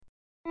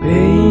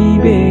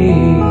Baby,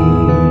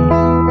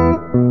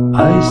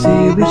 I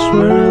see this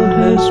world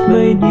has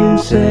made you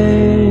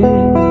say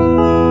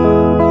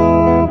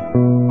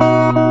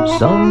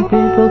some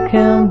people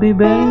can be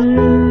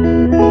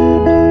bad.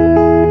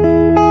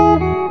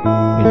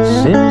 It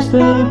seems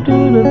they do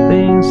the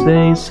things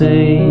they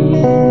say,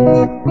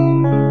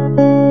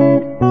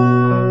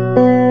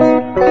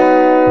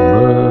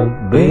 but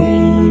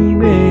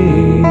baby,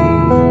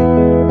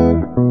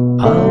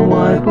 I'll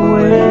wipe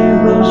away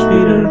those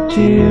bitter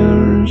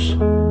tears.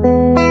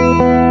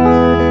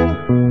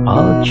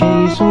 I'll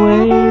chase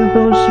away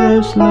those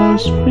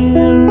restless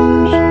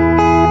fears.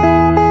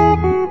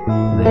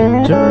 They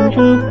turn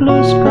your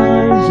blue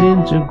skies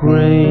into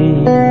gray.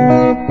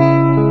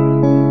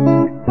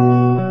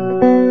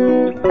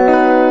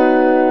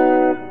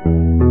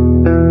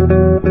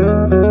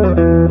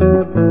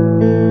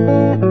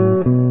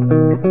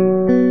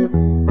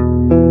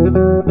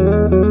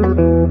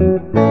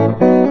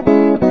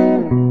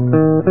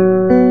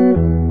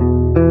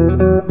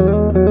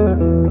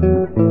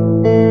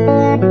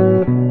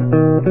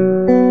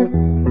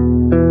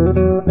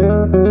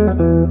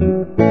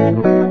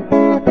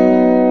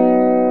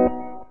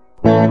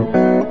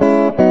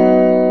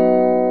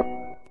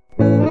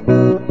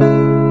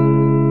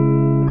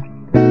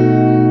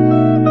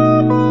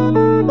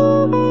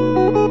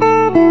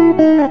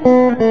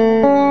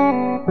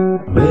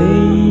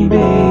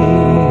 Baby,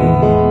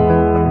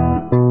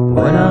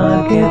 when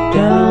I get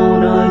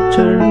down I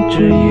turn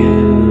to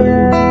you,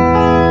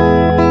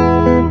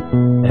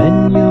 and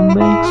you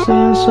make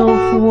sense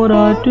of what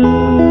I do.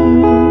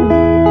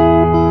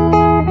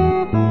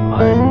 I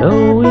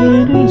know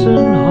it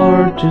isn't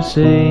hard to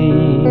say,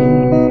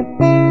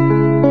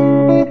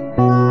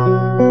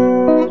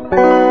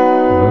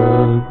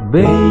 but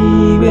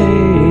baby,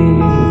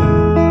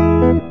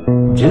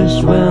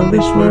 just when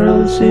this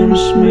world seems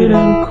sweet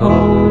and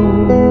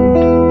cold,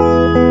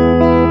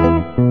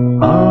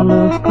 our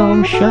love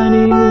comes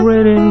shining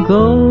red and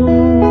gold,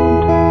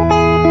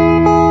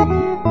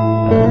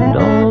 and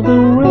all the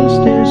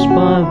rest is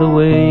by the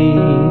way.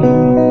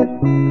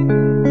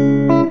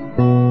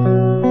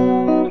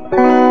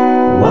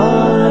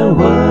 Why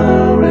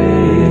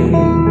worry?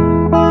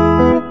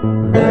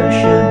 There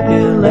should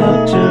be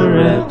laughter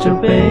after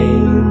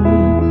pain.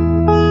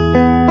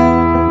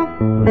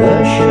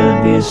 There should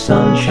be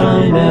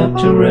sunshine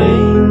after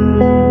rain.